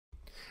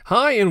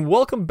Hi and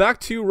welcome back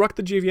to Rock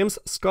the JVM's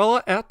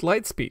Scala at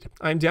Lightspeed.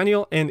 I'm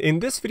Daniel, and in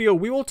this video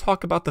we will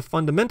talk about the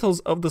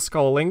fundamentals of the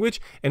Scala language,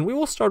 and we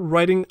will start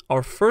writing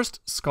our first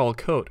Scala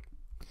code.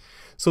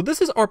 So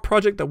this is our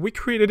project that we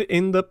created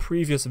in the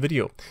previous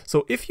video.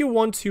 So if you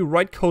want to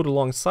write code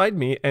alongside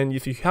me, and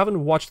if you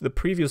haven't watched the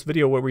previous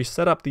video where we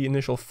set up the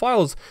initial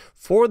files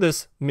for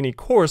this mini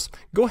course,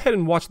 go ahead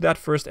and watch that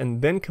first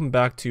and then come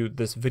back to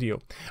this video.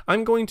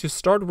 I'm going to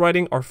start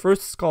writing our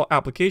first Scala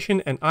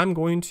application, and I'm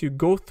going to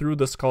go through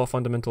the Scala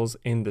fundamentals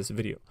in this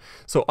video.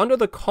 So under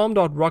the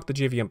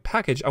com.rockthejvm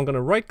package, I'm going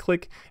to right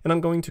click and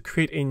I'm going to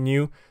create a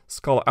new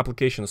Scala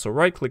application. So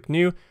right click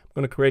new, I'm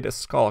going to create a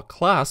Scala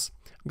class.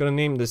 I'm going to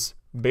name this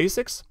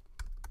basics,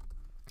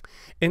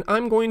 and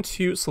I'm going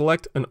to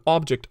select an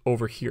object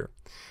over here.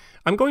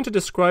 I'm going to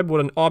describe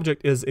what an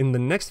object is in the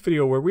next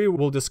video, where we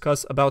will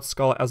discuss about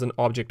Scala as an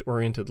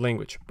object-oriented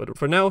language. But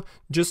for now,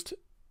 just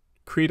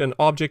create an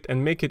object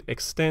and make it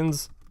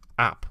extends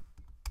app.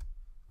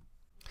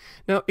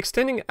 Now,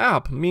 extending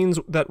app means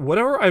that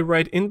whatever I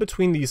write in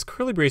between these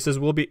curly braces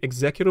will be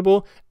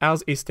executable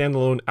as a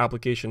standalone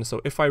application.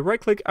 So if I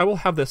right click, I will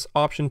have this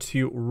option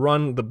to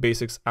run the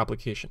basics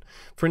application.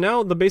 For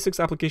now, the basics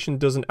application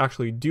doesn't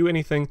actually do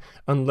anything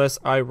unless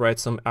I write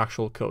some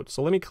actual code.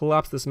 So let me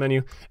collapse this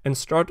menu and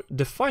start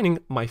defining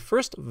my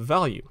first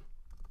value.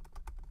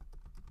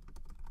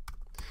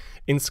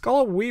 In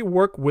Scala, we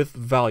work with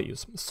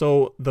values.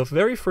 So the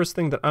very first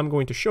thing that I'm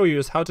going to show you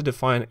is how to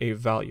define a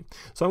value.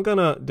 So I'm going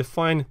to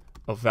define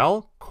a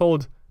val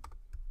called,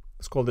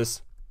 let's call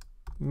this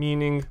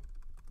meaning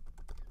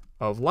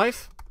of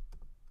life.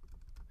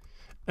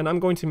 And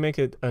I'm going to make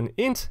it an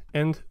int,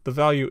 and the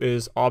value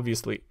is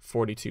obviously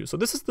 42. So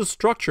this is the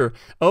structure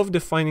of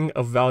defining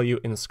a value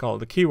in Scala.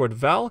 The keyword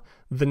val,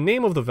 the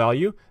name of the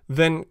value,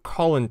 then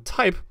colon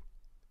type,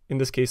 in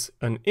this case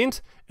an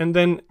int, and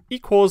then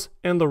equals,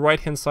 and the right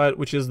hand side,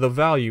 which is the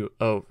value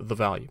of the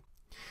value.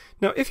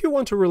 Now, if you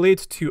want to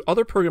relate to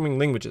other programming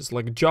languages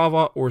like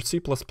Java or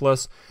C++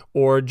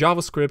 or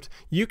JavaScript,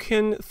 you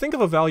can think of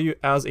a value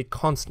as a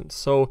constant.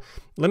 So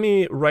let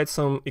me write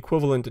some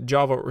equivalent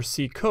Java or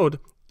C code.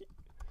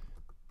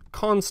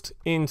 Const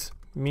int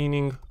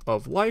meaning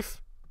of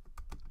life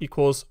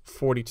equals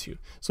 42.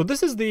 So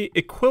this is the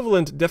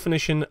equivalent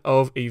definition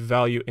of a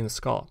value in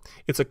Scala.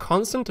 It's a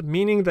constant,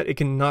 meaning that it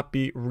cannot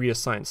be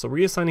reassigned. So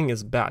reassigning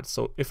is bad.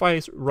 So if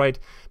I write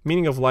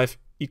meaning of life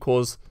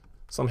equals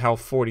somehow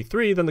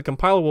 43, then the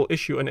compiler will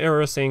issue an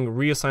error saying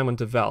reassignment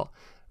to val.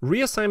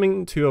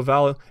 Reassignment to a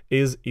val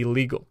is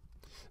illegal.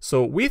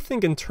 So we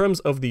think in terms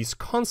of these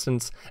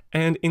constants,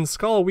 and in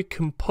Scala we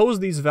compose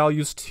these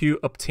values to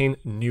obtain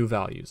new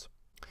values.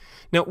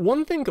 Now,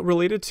 one thing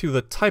related to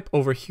the type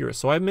over here.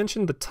 So I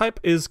mentioned the type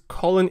is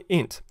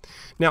int.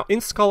 Now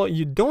in Scala,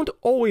 you don't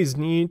always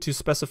need to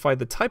specify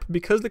the type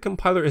because the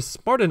compiler is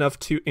smart enough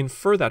to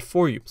infer that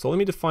for you. So let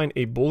me define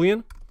a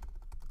boolean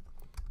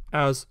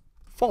as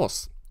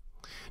false.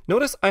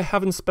 Notice I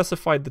haven't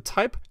specified the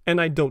type, and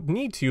I don't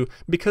need to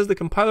because the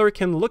compiler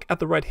can look at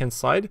the right-hand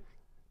side,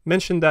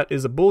 mention that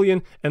is a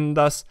boolean, and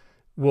thus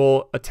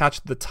will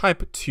attach the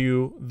type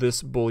to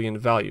this boolean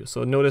value.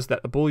 So notice that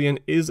a boolean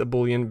is a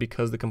boolean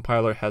because the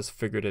compiler has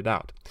figured it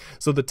out.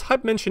 So the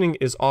type mentioning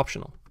is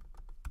optional.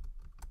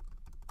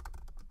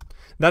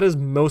 That is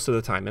most of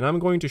the time, and I'm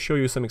going to show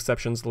you some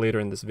exceptions later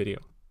in this video.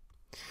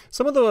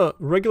 Some of the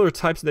regular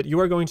types that you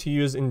are going to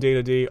use in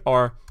day-to-day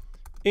are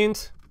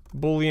int,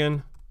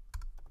 boolean,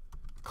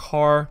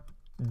 char,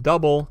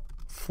 double,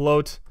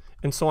 float,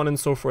 and so on and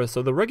so forth.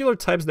 So the regular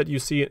types that you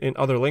see in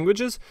other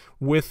languages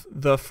with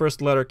the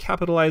first letter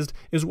capitalized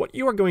is what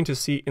you are going to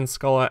see in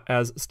Scala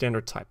as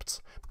standard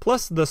types,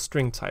 plus the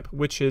string type,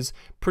 which is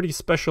pretty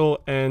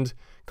special and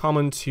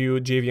common to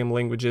JVM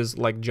languages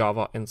like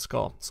Java and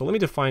Scala. So let me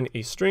define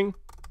a string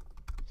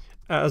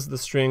as the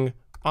string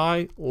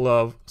I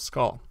love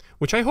Scala,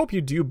 which I hope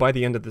you do by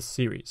the end of this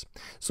series.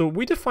 So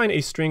we define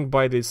a string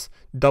by this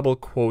double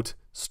quote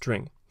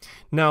string.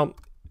 Now,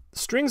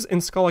 strings in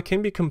Scala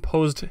can be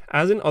composed,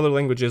 as in other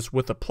languages,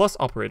 with a plus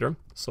operator.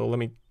 So let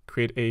me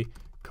create a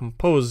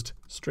composed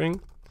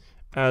string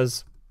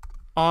as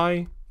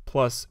I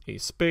plus a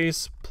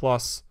space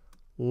plus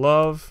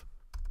love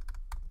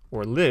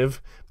or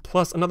live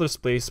plus another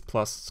space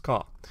plus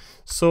Scala.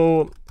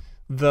 So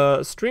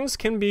the strings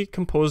can be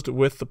composed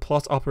with the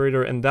plus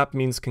operator, and that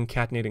means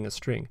concatenating a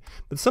string.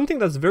 But something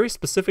that's very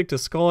specific to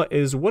Scala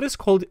is what is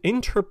called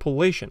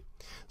interpolation.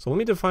 So let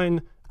me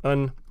define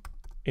an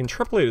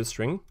interpolated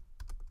string.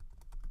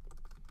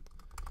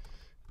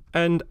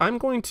 And I'm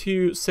going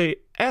to say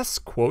s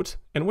quote,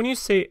 and when you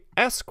say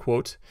s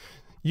quote,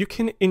 you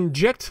can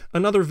inject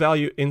another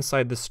value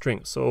inside the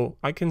string. So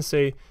I can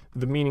say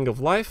the meaning of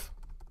life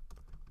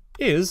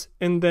is,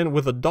 and then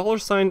with a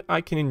 $sign,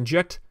 I can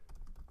inject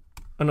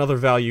another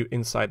value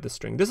inside the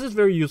string. This is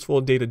very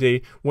useful day to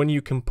day when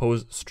you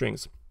compose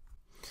strings.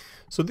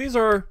 So these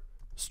are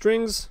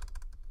strings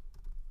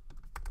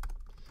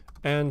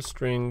and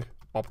string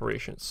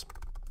operations.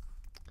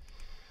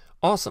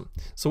 Awesome.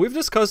 So we've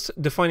discussed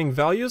defining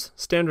values,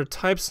 standard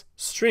types,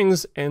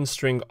 strings, and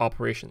string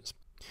operations.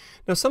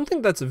 Now,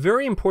 something that's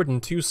very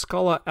important to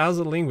Scala as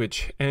a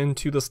language and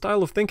to the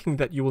style of thinking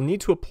that you will need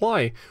to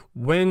apply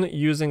when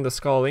using the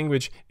Scala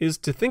language is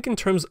to think in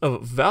terms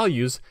of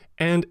values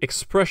and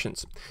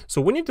expressions.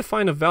 So when you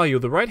define a value,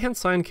 the right-hand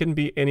sign can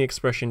be any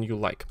expression you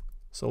like.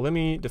 So let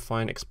me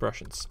define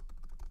expressions.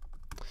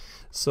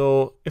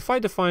 So if I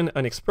define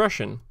an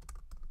expression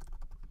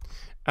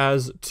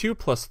as 2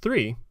 plus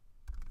 3,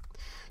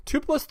 2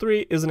 plus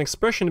 3 is an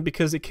expression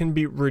because it can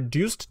be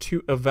reduced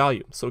to a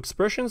value. So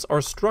expressions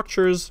are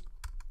structures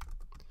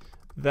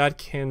that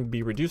can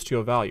be reduced to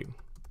a value.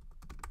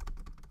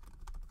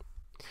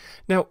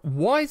 Now,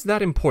 why is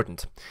that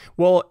important?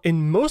 Well,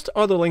 in most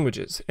other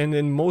languages and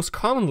in most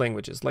common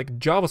languages like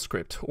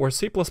JavaScript or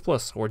C++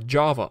 or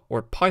Java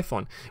or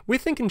Python, we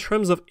think in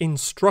terms of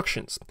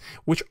instructions,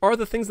 which are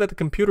the things that the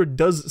computer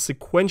does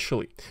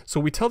sequentially.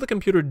 So we tell the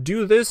computer,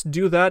 do this,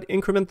 do that,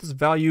 increment this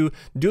value,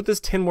 do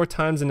this 10 more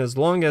times, and as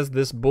long as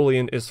this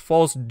boolean is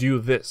false, do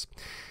this.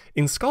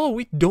 In Scala,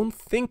 we don't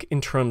think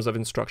in terms of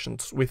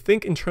instructions. We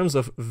think in terms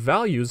of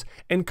values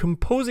and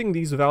composing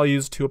these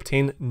values to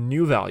obtain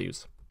new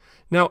values.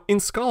 Now, in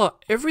Scala,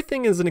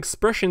 everything is an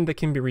expression that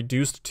can be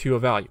reduced to a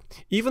value.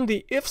 Even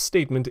the if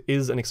statement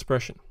is an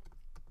expression.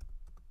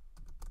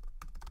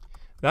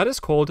 That is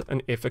called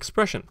an if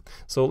expression.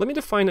 So let me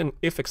define an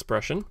if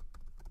expression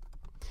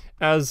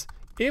as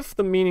if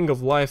the meaning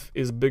of life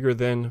is bigger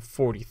than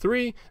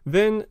 43,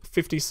 then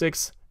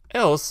 56,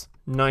 else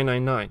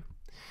 999.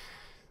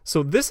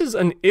 So this is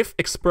an if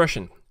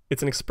expression.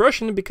 It's an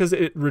expression because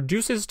it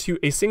reduces to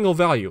a single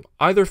value,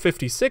 either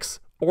 56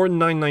 or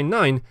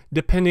 999,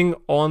 depending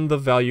on the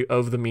value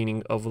of the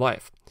meaning of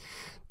life.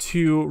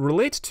 To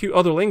relate to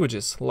other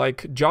languages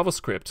like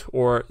JavaScript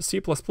or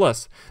C++,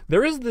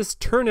 there is this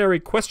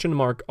ternary question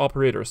mark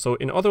operator. So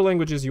in other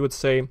languages, you would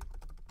say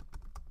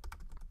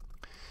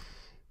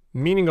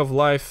meaning of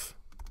life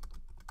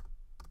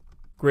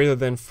greater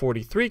than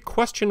 43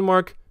 question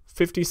mark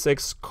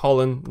 56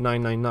 colon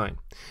 999.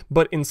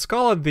 But in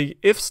Scala, the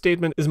if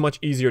statement is much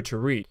easier to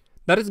read.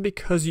 That is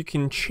because you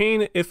can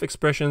chain if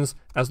expressions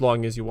as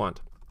long as you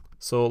want.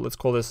 So let's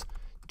call this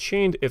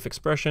chained if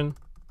expression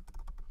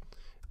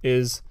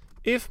is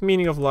if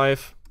meaning of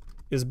life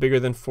is bigger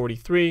than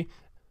 43,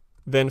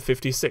 then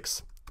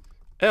 56.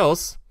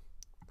 Else,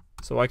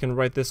 so I can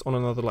write this on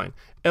another line,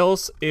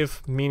 else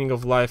if meaning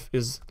of life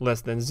is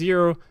less than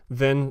 0,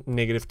 then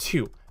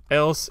 -2.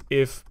 Else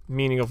if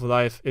meaning of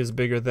life is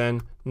bigger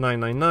than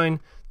 999,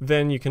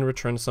 then you can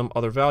return some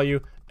other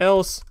value.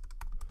 Else,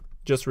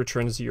 just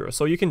return 0.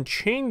 So you can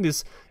chain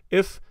this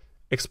if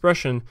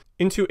expression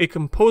into a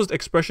composed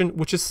expression,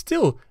 which is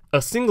still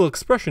a single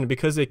expression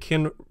because it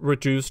can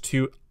reduce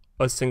to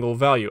a single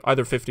value,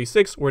 either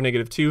 56 or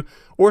 -2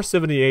 or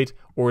 78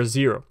 or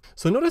 0.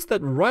 So notice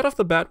that right off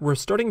the bat, we're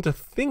starting to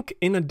think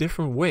in a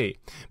different way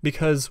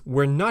because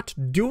we're not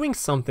doing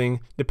something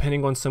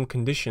depending on some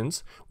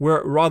conditions.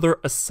 We're rather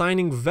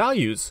assigning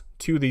values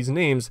to these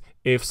names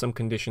if some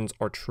conditions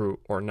are true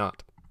or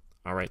not.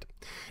 All right.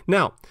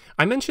 Now,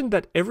 I mentioned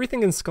that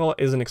everything in Scala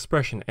is an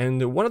expression,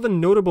 and one of the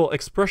notable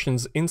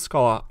expressions in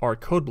Scala are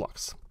code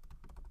blocks.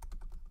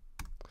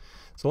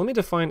 So let me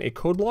define a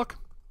code block.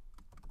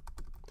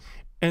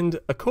 And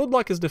a code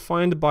block is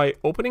defined by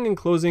opening and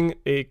closing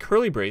a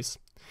curly brace.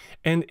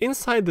 And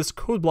inside this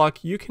code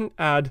block, you can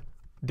add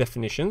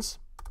definitions.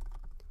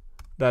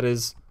 That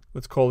is,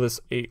 let's call this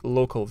a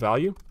local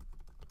value.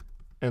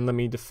 And let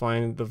me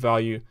define the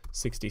value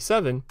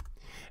 67.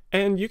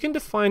 And you can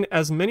define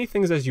as many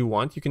things as you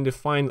want. You can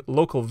define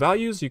local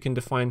values, you can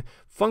define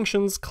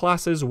functions,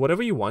 classes,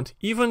 whatever you want,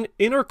 even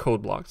inner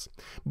code blocks.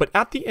 But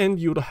at the end,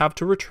 you would have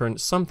to return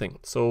something.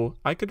 So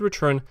I could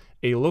return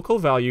a local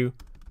value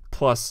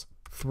plus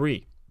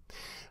 3.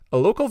 A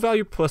local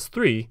value plus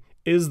 3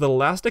 is the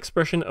last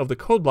expression of the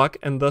code block,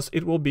 and thus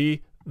it will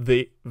be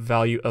the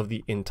value of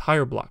the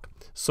entire block.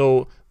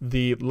 So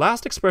the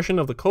last expression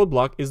of the code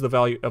block is the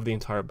value of the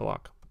entire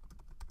block.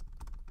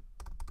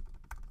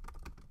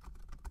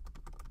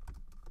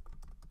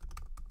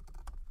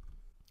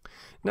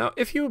 Now,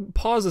 if you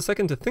pause a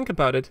second to think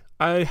about it,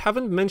 I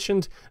haven't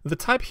mentioned the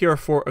type here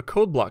for a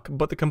code block,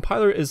 but the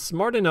compiler is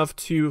smart enough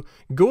to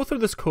go through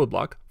this code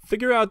block,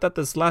 figure out that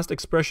this last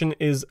expression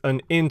is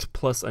an int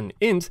plus an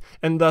int,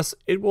 and thus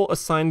it will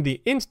assign the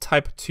int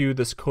type to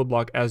this code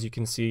block, as you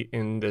can see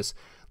in this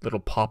little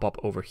pop-up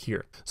over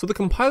here. So the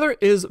compiler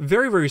is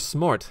very, very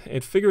smart.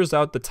 It figures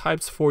out the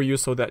types for you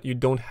so that you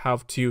don't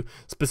have to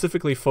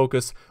specifically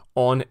focus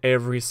on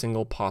every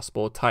single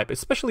possible type,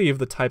 especially if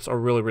the types are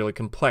really, really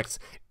complex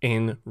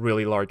in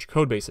really large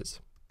code bases.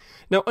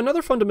 Now,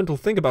 another fundamental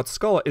thing about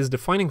Scala is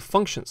defining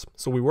functions.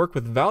 So we work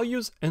with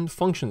values and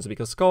functions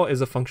because Scala is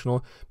a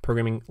functional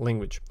programming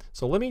language.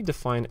 So let me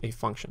define a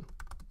function.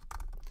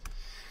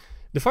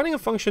 Defining a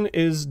function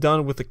is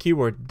done with the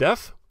keyword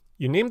def.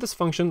 You name this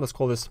function, let's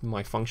call this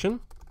my function.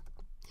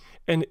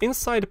 And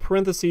inside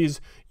parentheses,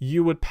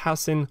 you would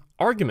pass in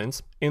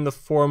arguments in the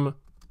form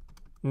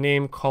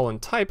name colon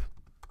type,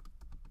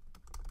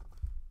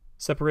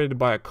 separated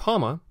by a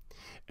comma.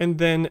 And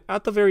then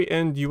at the very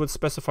end, you would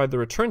specify the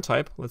return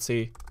type, let's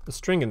say a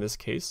string in this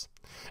case,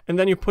 and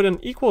then you put an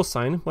equal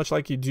sign, much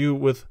like you do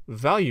with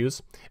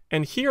values,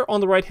 and here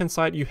on the right hand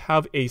side you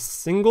have a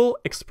single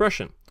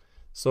expression.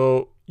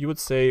 So you would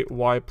say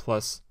y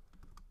plus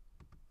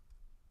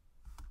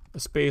a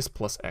space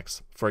plus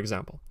x, for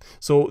example.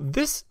 So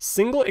this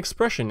single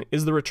expression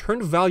is the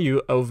returned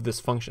value of this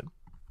function.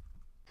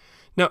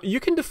 Now, you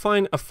can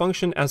define a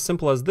function as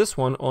simple as this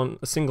one on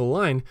a single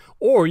line,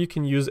 or you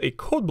can use a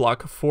code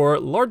block for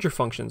larger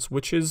functions,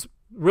 which is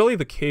really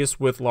the case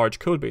with large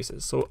code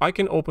bases. So I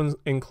can open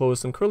and close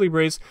some curly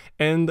brace,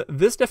 and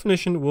this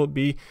definition will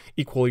be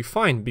equally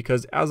fine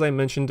because, as I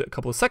mentioned a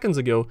couple of seconds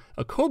ago,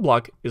 a code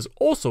block is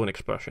also an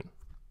expression.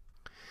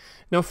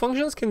 Now,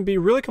 functions can be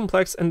really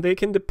complex and they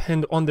can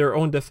depend on their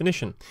own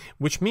definition,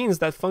 which means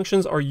that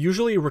functions are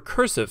usually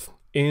recursive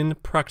in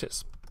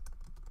practice.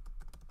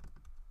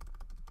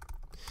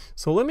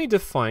 So let me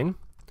define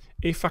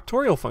a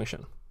factorial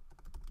function,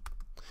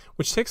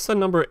 which takes a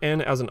number n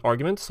as an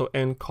argument, so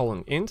n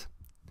colon int,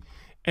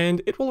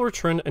 and it will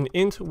return an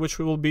int which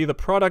will be the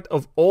product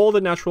of all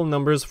the natural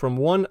numbers from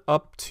 1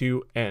 up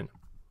to n.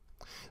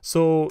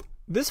 So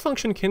this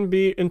function can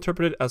be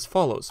interpreted as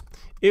follows.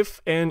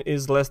 If n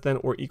is less than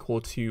or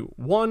equal to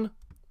 1,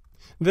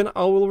 then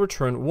I will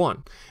return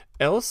 1.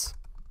 Else,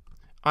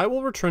 I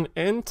will return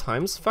n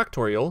times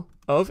factorial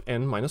of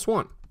n minus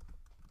 1.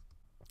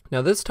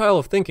 Now, this style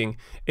of thinking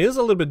is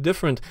a little bit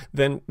different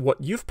than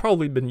what you've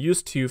probably been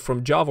used to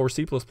from Java or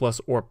C++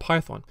 or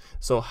Python.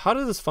 So how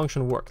does this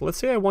function work? Let's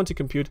say I want to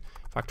compute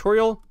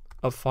factorial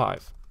of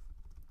 5.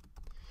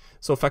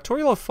 So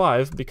factorial of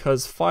 5,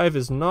 because 5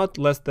 is not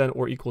less than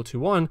or equal to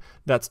 1,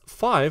 that's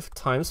 5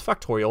 times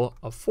factorial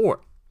of 4.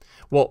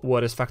 Well,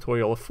 what is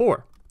factorial of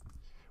 4?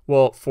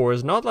 Well, 4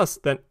 is not less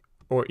than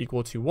or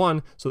equal to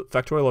 1, so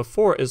factorial of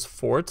 4 is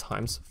 4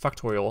 times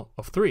factorial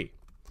of 3.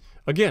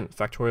 Again,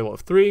 factorial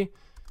of 3,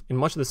 in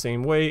much the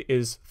same way,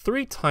 is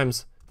 3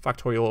 times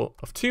factorial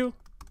of 2,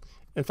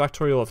 and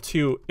factorial of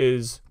 2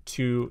 is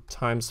 2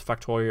 times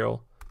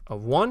factorial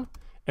of 1,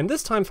 and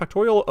this time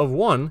factorial of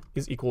 1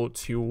 is equal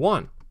to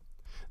 1.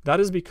 That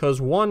is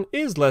because 1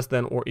 is less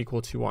than or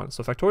equal to 1.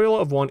 So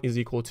factorial of 1 is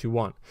equal to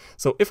 1.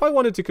 So if I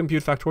wanted to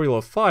compute factorial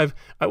of 5,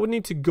 I would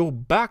need to go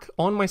back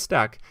on my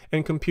stack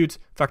and compute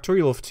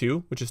factorial of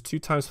 2, which is 2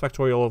 times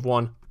factorial of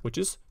 1, which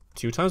is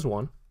 2 times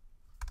 1.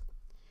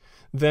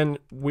 Then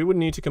we would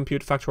need to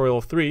compute factorial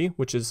of 3,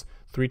 which is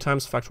 3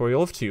 times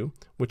factorial of 2,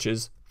 which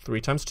is 3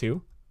 times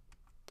 2.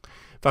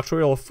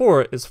 Factorial of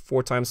 4 is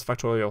 4 times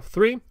factorial of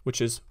 3,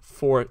 which is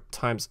 4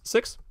 times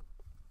 6.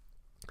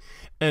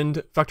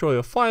 And factorial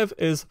of 5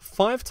 is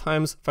 5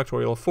 times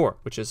factorial of 4,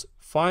 which is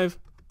 5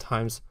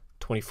 times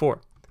 24.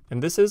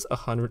 And this is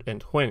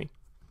 120.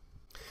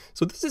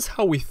 So this is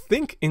how we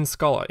think in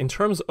Scala in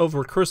terms of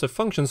recursive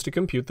functions to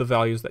compute the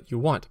values that you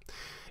want.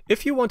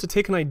 If you want to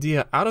take an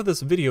idea out of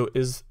this video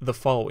is the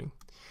following.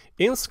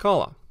 In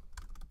Scala,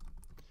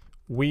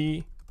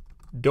 we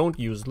don't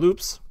use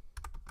loops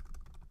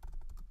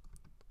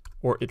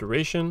or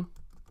iteration.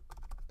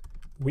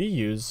 We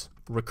use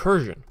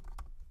recursion.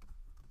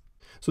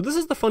 So this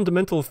is the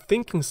fundamental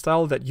thinking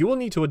style that you will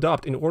need to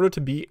adopt in order to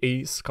be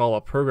a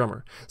Scala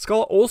programmer.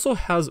 Scala also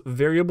has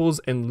variables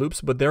and loops,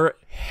 but they're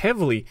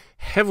heavily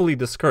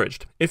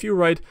discouraged. If you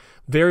write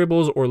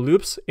variables or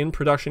loops in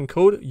production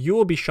code, you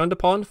will be shunned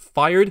upon,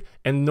 fired,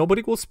 and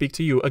nobody will speak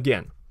to you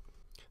again.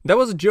 That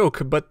was a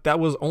joke, but that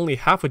was only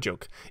half a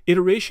joke.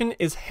 Iteration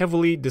is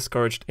heavily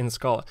discouraged in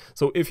Scala.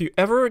 So if you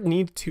ever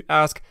need to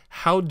ask,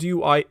 how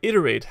do I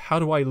iterate? How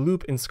do I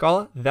loop in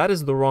Scala? That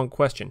is the wrong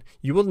question.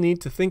 You will need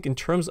to think in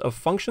terms of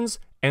functions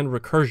and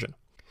recursion.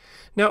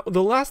 Now,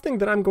 the last thing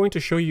that I'm going to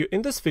show you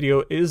in this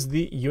video is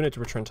the unit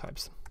return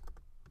types.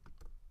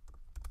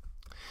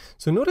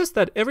 So notice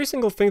that every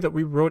single thing that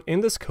we wrote in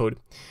this code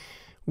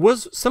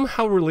was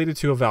somehow related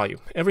to a value.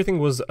 Everything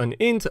was an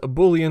int, a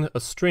boolean, a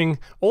string.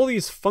 All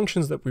these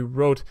functions that we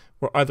wrote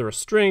were either a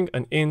string,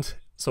 an int,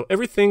 so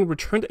everything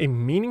returned a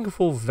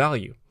meaningful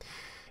value.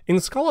 In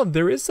Scala,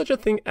 there is such a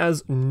thing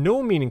as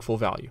no meaningful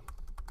value.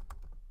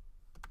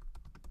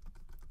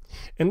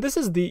 And this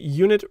is the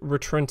unit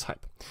return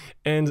type.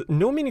 And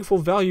no meaningful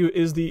value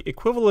is the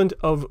equivalent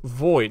of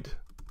void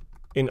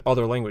in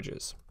other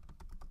languages.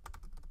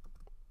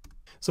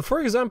 So for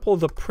example,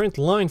 the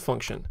printLine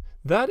function,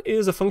 that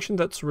is a function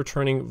that's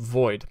returning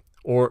void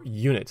or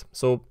unit.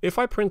 So if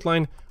I print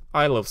line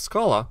I love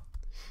Scala,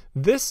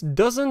 this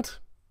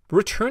doesn't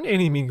return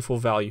any meaningful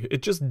value.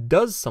 It just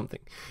does something.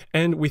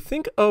 And we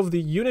think of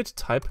the unit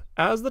type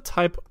as the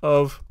type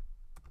of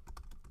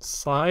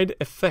side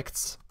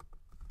effects,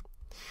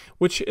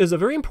 which is a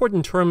very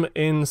important term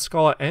in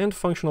Scala and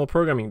functional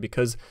programming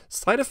because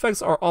side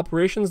effects are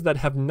operations that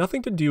have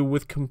nothing to do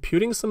with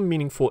computing some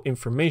meaningful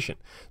information.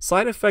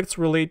 Side effects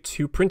relate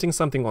to printing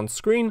something on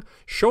screen,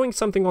 showing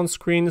something on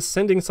screen,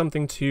 sending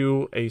something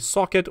to a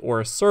socket or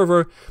a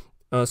server,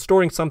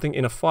 storing something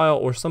in a file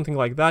or something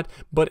like that,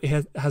 but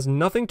it has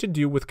nothing to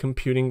do with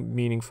computing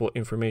meaningful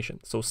information.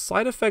 So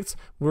side effects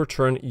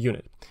return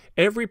unit.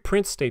 Every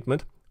print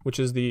statement, which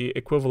is the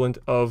equivalent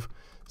of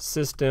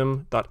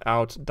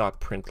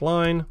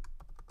system.out.println,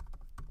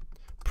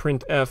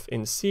 printf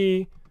in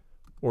C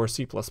or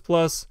C++,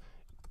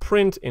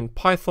 print in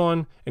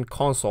Python, and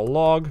console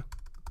log.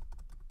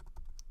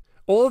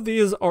 All of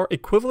these are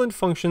equivalent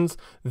functions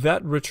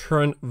that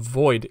return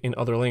void in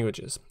other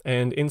languages,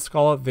 and in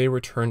Scala they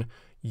return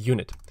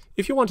unit.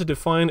 If you want to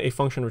define a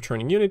function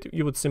returning unit,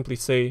 you would simply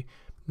say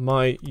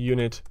my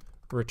unit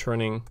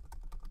returning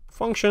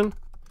function,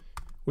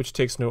 which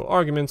takes no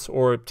arguments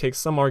or takes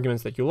some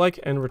arguments that you like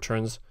and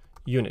returns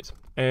unit.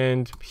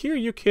 And here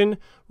you can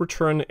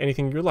return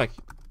anything you like.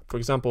 For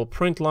example,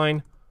 print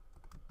line,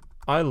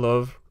 I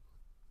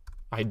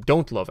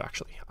don't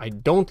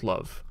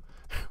love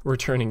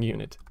returning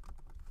unit.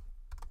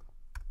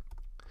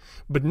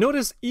 But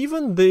notice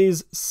even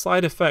these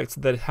side effects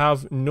that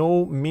have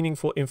no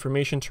meaningful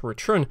information to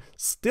return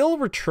still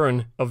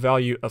return a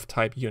value of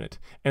type unit.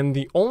 And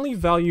the only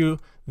value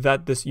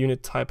that this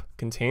unit type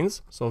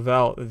contains, so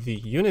val the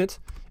unit,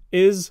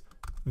 is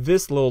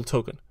this little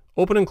token,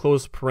 open and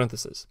close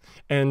parentheses.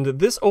 And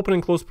this open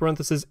and close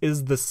parentheses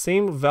is the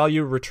same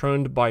value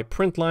returned by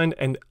println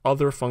and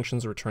other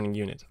functions returning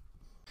unit.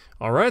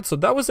 Alright, so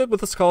that was it with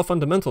the Scala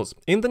fundamentals.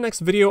 In the next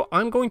video,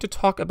 I'm going to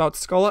talk about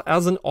Scala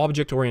as an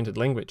object-oriented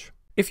language.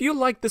 If you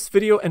liked this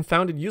video and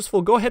found it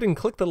useful, go ahead and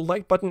click the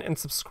like button and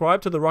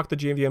subscribe to the Rock the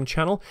JVM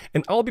channel,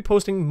 and I'll be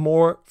posting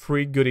more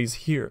free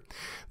goodies here.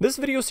 This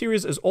video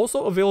series is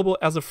also available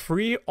as a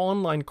free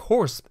online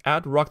course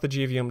at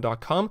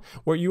rockthejvm.com,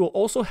 where you will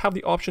also have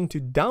the option to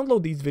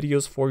download these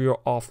videos for your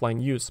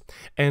offline use.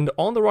 And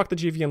on the Rock the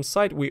JVM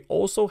site, we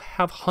also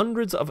have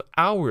hundreds of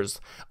hours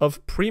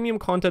of premium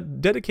content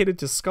dedicated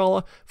to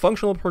Scala,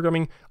 functional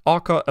programming,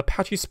 Akka,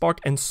 Apache Spark,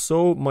 and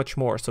so much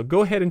more. So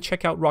go ahead and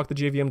check out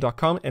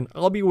rockthejvm.com, and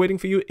I'll be waiting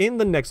for you in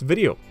the next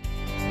video.